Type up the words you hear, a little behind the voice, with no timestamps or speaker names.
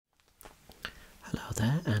Hello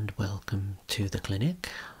there and welcome to the clinic.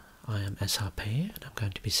 I am SRP and I'm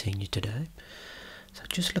going to be seeing you today. So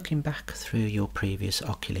just looking back through your previous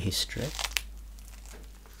ocular history,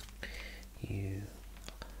 you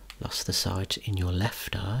lost the sight in your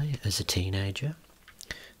left eye as a teenager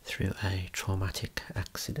through a traumatic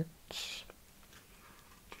accident.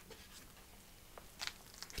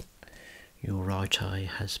 Your right eye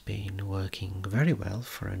has been working very well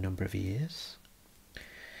for a number of years,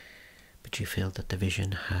 but you feel that the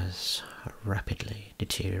vision has rapidly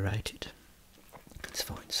deteriorated. That's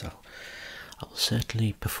fine, so I will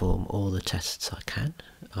certainly perform all the tests I can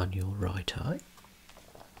on your right eye.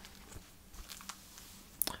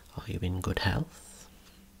 Are you in good health?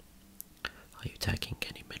 Are you taking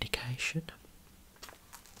any medication?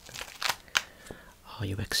 Are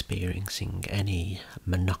you experiencing any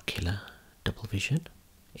monocular double vision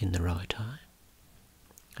in the right eye?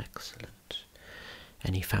 Excellent.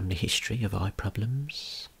 Any family history of eye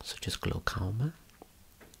problems such as glaucoma,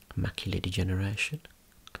 macular degeneration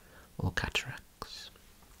or cataracts?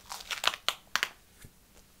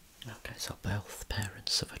 Okay, so both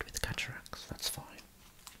parents suffered with cataracts, that's fine.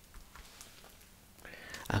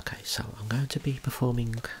 Okay, so I'm going to be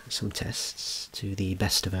performing some tests to the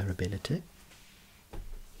best of our ability.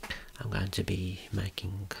 I'm going to be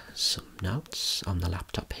making some notes on the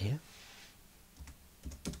laptop here.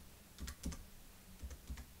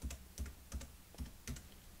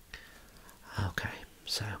 Okay,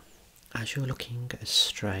 so as you're looking as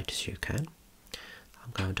straight as you can,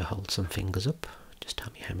 I'm going to hold some fingers up. Just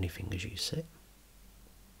tell me how many fingers you see.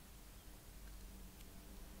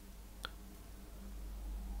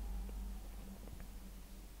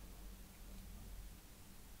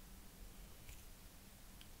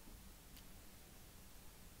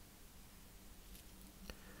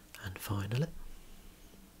 And finally,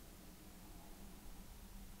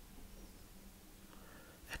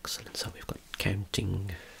 excellent, so we've got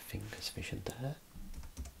counting fingers vision there.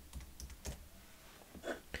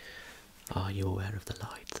 Are you aware of the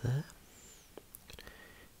light there?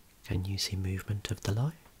 Can you see movement of the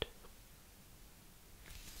light?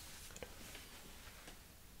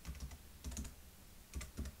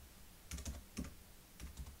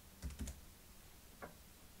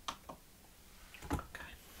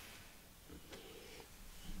 Okay.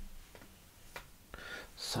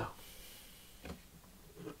 So,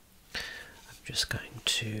 I'm just going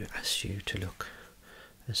to ask you to look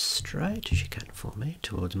as straight as you can for me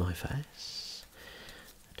towards my face.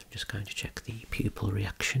 And I'm just going to check the pupil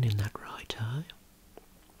reaction in that right eye.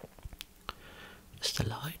 Just the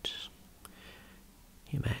light.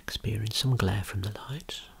 You may experience some glare from the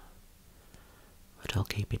light, but I'll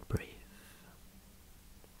keep it brief.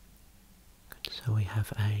 So we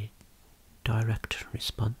have a direct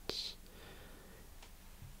response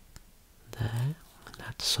there, and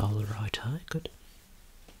that's sole right eye, good.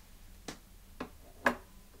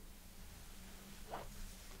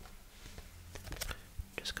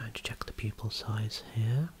 Just going to check the pupil size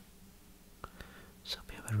here. So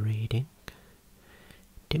we have a reading,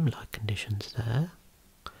 dim light conditions there,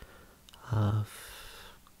 of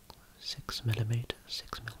 6mm,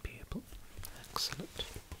 6mm pupil, excellent.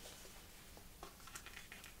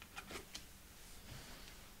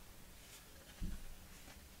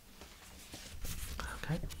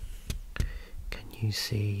 Okay, can you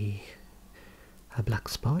see a black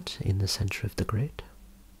spot in the centre of the grid?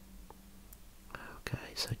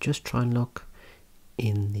 Okay, so just try and look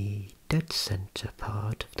in the dead centre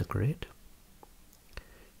part of the grid.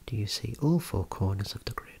 Do you see all four corners of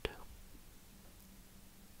the grid?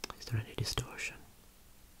 Is there any distortion?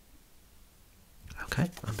 Okay,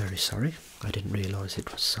 I'm very sorry. I didn't realise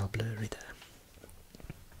it was so blurry there.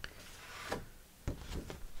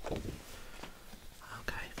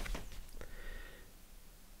 Okay.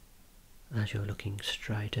 As you're looking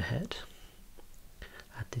straight ahead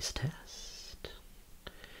at this test,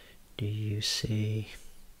 do you see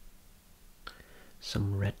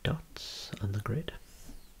some red dots on the grid?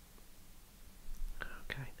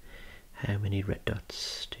 Okay. How many red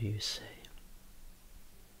dots do you see?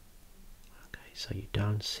 Okay, so you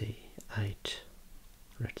don't see 8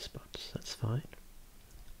 red spots, that's fine.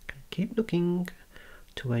 Okay, keep looking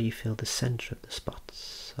to where you feel the centre of the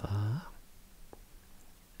spots are.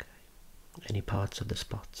 Okay. Any parts of the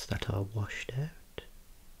spots that are washed out?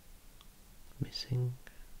 Missing?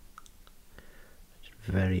 It's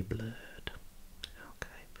very blurred.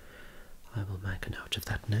 Okay, I will make a note of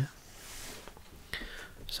that now.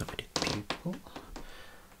 So we did pupil.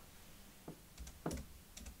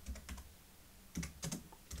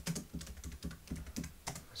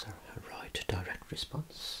 So a right direct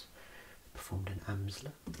response. Performed an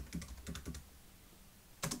Amsler.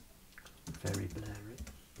 very blurry.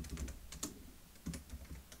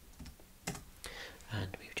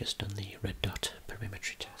 And we've just done the red dot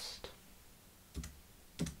perimetry test.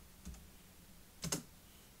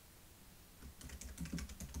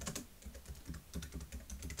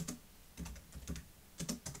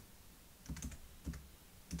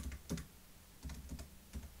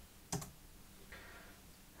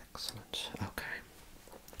 Excellent. Okay,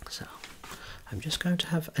 so I'm just going to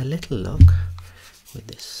have a little look with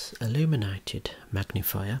this illuminated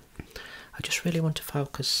magnifier. I just really want to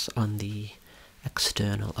focus on the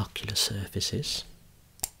external ocular surfaces.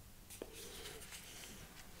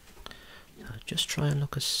 So just try and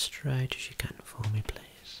look as straight as you can for me,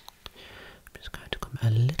 please. I'm just going to come a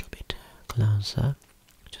little bit closer,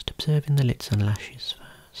 just observing the lids and lashes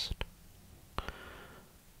first.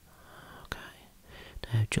 Okay,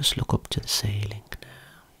 now just look up to the ceiling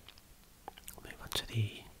now. Move on to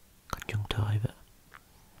the conjunctiva.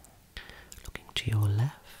 Looking to your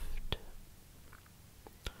left,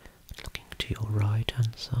 looking to your right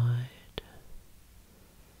hand side.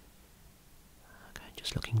 Okay,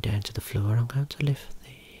 just looking down to the floor. I'm going to lift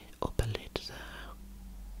the upper lid there.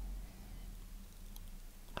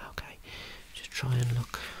 Okay, just try and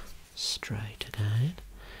look straight again.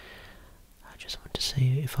 I just want to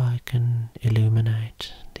see if I can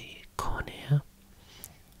illuminate the cornea.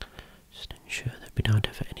 Just ensure that we don't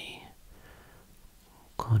have any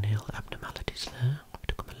corneal abnormalities there. I'm going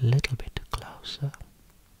to come a little bit closer.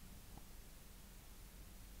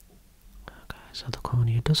 Okay, so the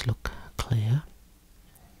cornea does look clear,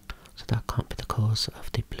 so that can't be the cause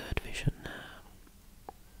of the blurred vision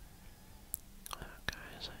now. Okay,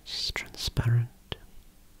 so it's transparent,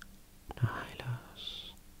 no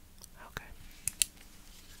halos. Okay.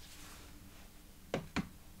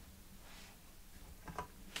 I'm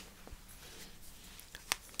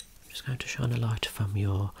just going to shine a light from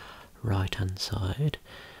your right hand side,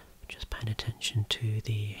 just paying attention to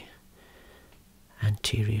the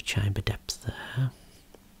anterior chamber depth there.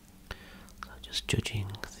 So just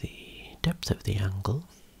judging the depth of the angle.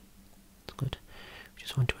 That's good. We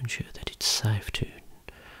just want to ensure that it's safe to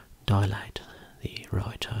dilate the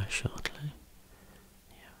right eye shortly.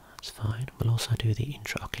 Yeah, that's fine. We'll also do the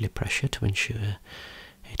intraocular pressure to ensure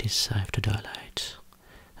it is safe to dilate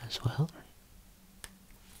as well.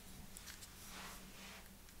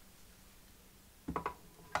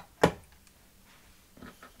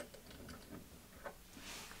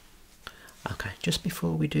 Okay, just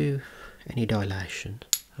before we do any dilation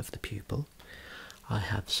of the pupil, I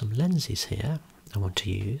have some lenses here I want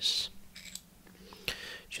to use,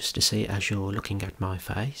 just to see, as you're looking at my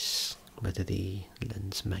face, whether the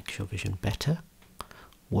lens makes your vision better,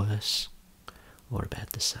 worse, or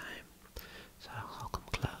about the same. So I'll come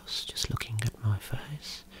close, just looking at my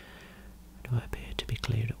face. Do I appear to be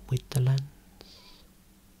clear with the lens,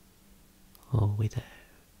 or without?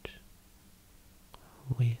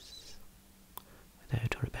 Without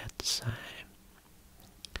or about the same.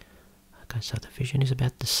 Okay, so the vision is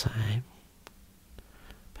about the same,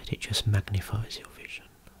 but it just magnifies your vision.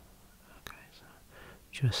 Okay, so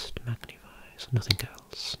just magnifies, nothing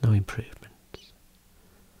else, no improvements.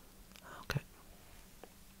 Okay.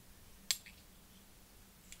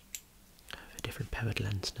 I have a different powered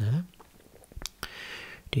lens now.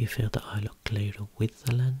 Do you feel that I look clearer with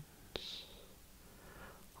the lens,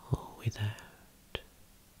 or without?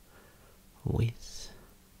 With,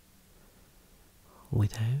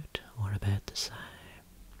 without, or about the same?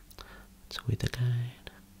 It's with again,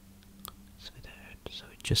 it's without, so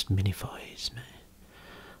it just minifies me.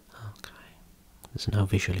 Okay, there's no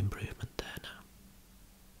visual improvement there now.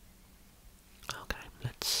 Okay,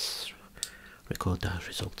 let's record those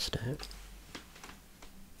results down.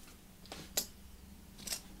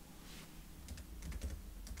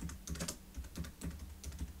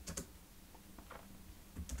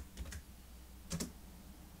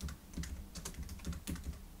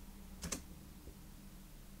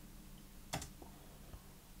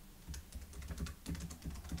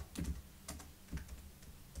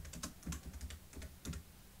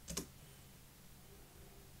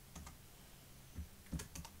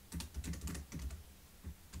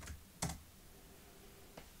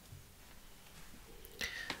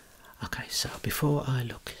 Okay, so before I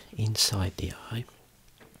look inside the eye,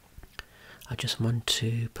 I just want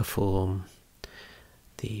to perform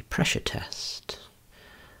the pressure test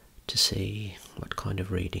to see what kind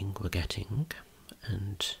of reading we're getting,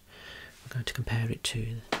 and we're going to compare it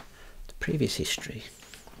to the previous history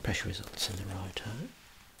pressure results in the right eye.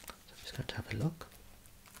 So I'm just going to have a look.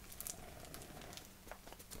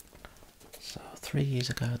 So 3 years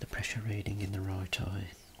ago the pressure reading in the right eye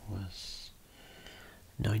was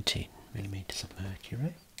 19 millimeters of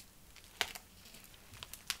mercury.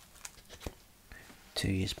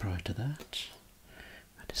 2 years prior to that,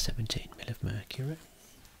 I had a 17 mil of mercury.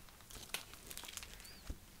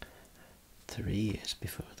 3 years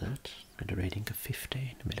before that, I had a reading of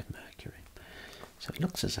 15 mil of mercury. So it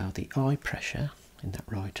looks as though the eye pressure in that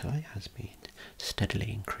right eye has been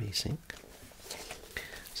steadily increasing.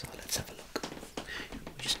 So let's have a look.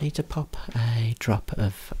 We just need to pop a drop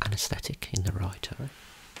of anaesthetic in the right eye.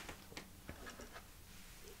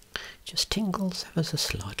 Just tingles ever so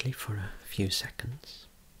slightly for a few seconds.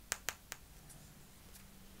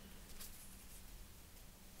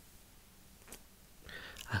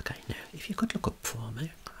 Okay, now if you could look up for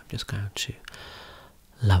me, I'm just going to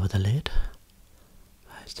lower the lid.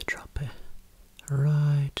 There's the dropper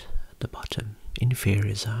right at the bottom,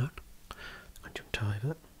 inferior zone,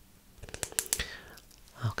 conjunctiva.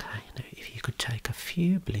 Okay, now if you could take a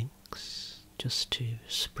few blinks just to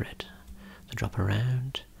spread the drop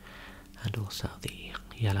around, and also the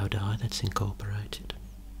yellow dye that's incorporated.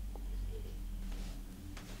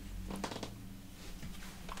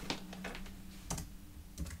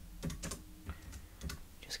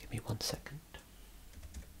 Just give me 1 second.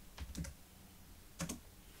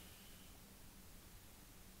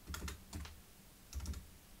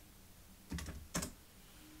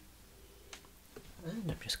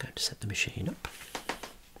 And I'm just going to set the machine up.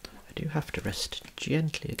 I do have to rest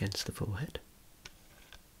gently against the forehead.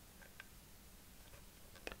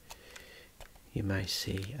 You may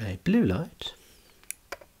see a blue light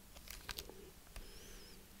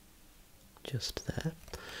just there.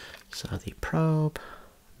 So the probe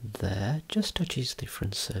there just touches the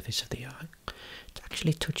front surface of the eye. It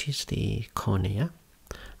actually touches the cornea,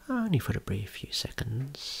 only for a brief few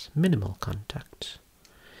seconds, minimal contact,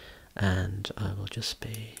 and I will just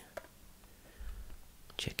be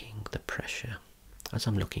checking the pressure as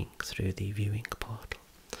I'm looking through the viewing portal.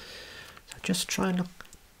 So just try and look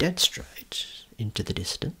dead straight into the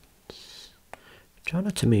distance. Try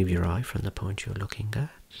not to move your eye from the point you're looking at.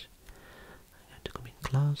 I'm going to come in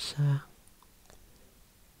closer.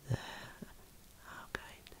 There.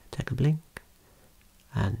 Okay, take a blink.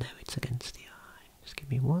 And now it's against the eye. Just give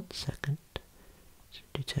me 1 second to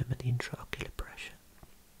determine the intraocular pressure.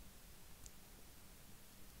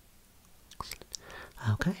 Excellent.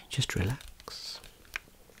 Okay, just relax.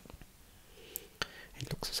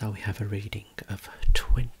 It looks as though we have a reading of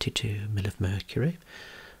 22 mil of mercury.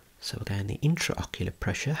 So again, the intraocular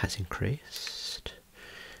pressure has increased,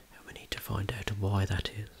 and we need to find out why that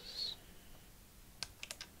is.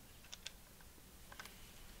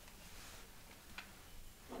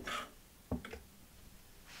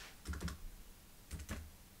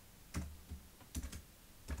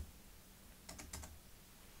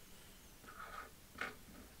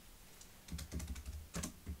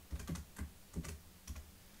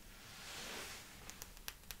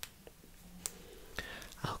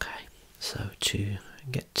 So to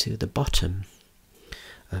get to the bottom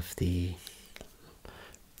of the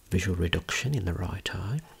visual reduction in the right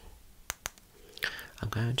eye, I'm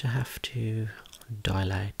going to have to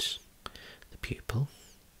dilate the pupil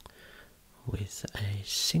with a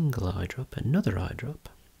single eye drop, another eye drop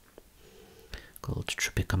called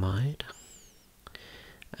tropicamide,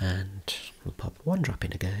 and we'll pop 1 drop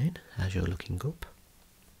in again as you're looking up.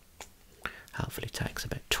 Hopefully it takes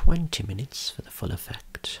about 20 minutes for the full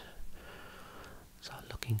effect. So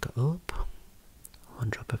looking up, 1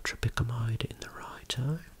 drop of tropicamide in the right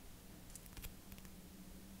eye.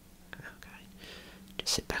 Okay,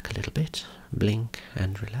 just sit back a little bit, blink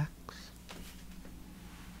and relax.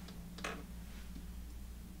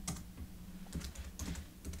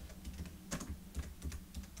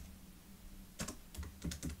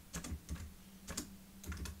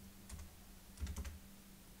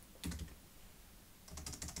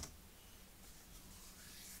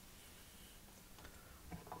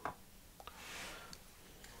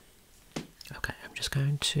 Okay, I'm just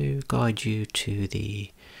going to guide you to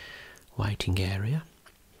the waiting area,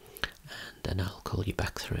 and then I'll call you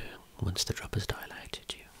back through once the drop has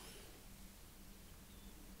dilated you.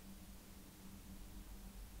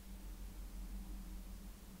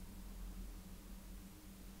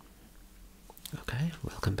 Okay,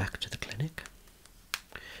 welcome back to the clinic.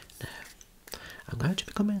 Now, I'm going to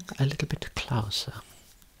be coming a little bit closer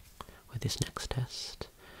with this next test.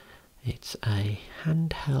 It's a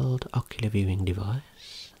handheld ocular viewing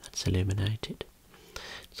device that's illuminated.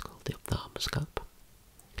 It's called the Ophthalmoscopy,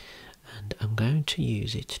 and I'm going to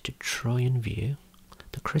use it to try and view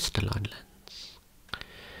the crystalline lens,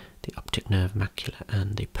 the optic nerve macula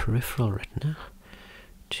and the peripheral retina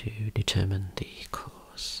to determine the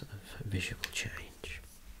cause of visual change.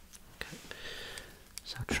 Okay.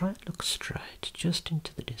 try and look straight, just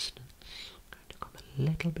into the distance. I'm going to come a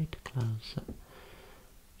little bit closer.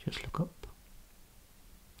 Just look up.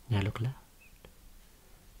 Now look left,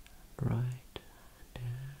 right,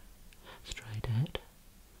 down, straight ahead.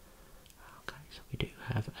 Okay, so we do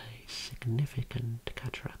have a significant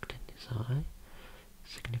cataract in this eye,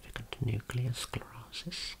 significant nuclear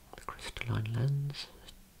sclerosis, the crystalline lens,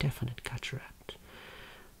 definite cataract,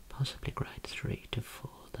 possibly grade 3 to 4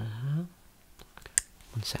 there. Okay,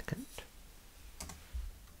 1 second.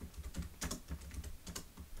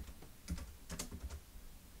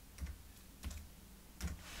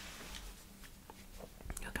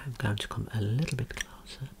 Okay, I'm going to come a little bit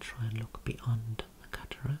closer, try and look beyond the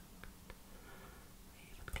cataract.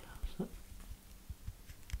 Even closer.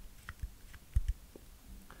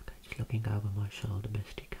 Okay, just looking over my shoulder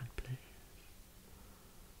best you can, please.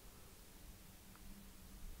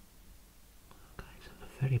 Okay, so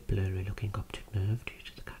a very blurry looking optic nerve due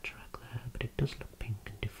to the cataract there, but it does look pink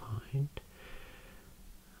and defined.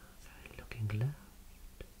 Okay, looking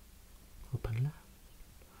left, up and left,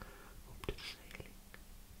 up to the ceiling,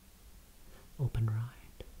 up and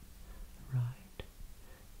right, right,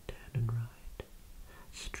 down and right,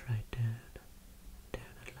 straight down, down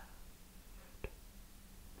and left.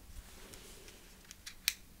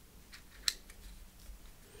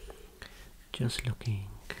 Just looking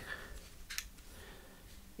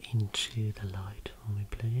into the light for me,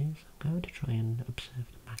 please. I'm going to try and observe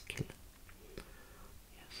the macula.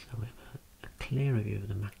 Yes, so we have a clearer view of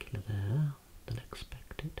the macula there than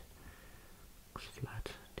expected. Looks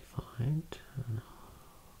flat, defined, no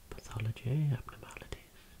pathology, abnormalities.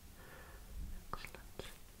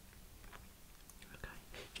 Excellent. Okay,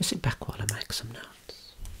 just sit back while I make some notes.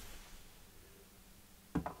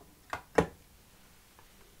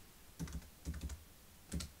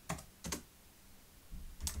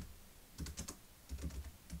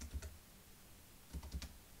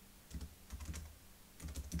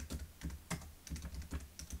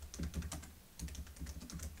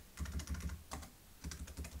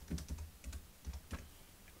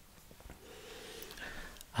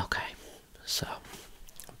 Okay, so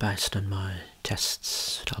based on my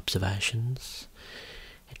tests and observations,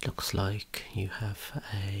 it looks like you have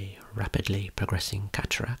a rapidly progressing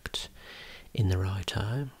cataract in the right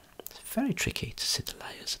eye. It's very tricky to see the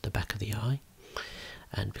layers at the back of the eye,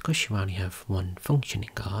 and because you only have one functioning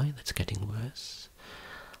eye that's getting worse,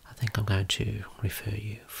 I think I'm going to refer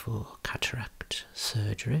you for cataract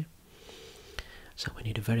surgery. So we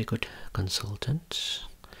need a very good consultant.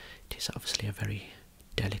 It is obviously a very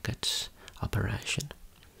delicate operation,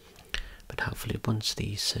 but hopefully once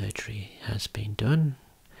the surgery has been done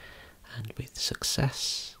and with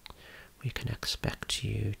success, we can expect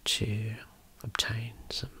you to obtain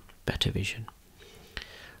some better vision.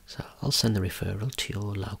 So I'll send the referral to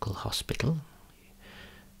your local hospital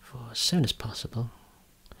for as soon as possible,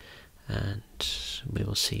 and we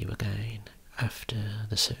will see you again after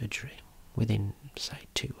the surgery within, say,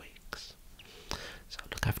 2 weeks. So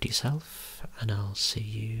look after yourself, and I'll see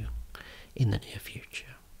you in the near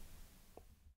future.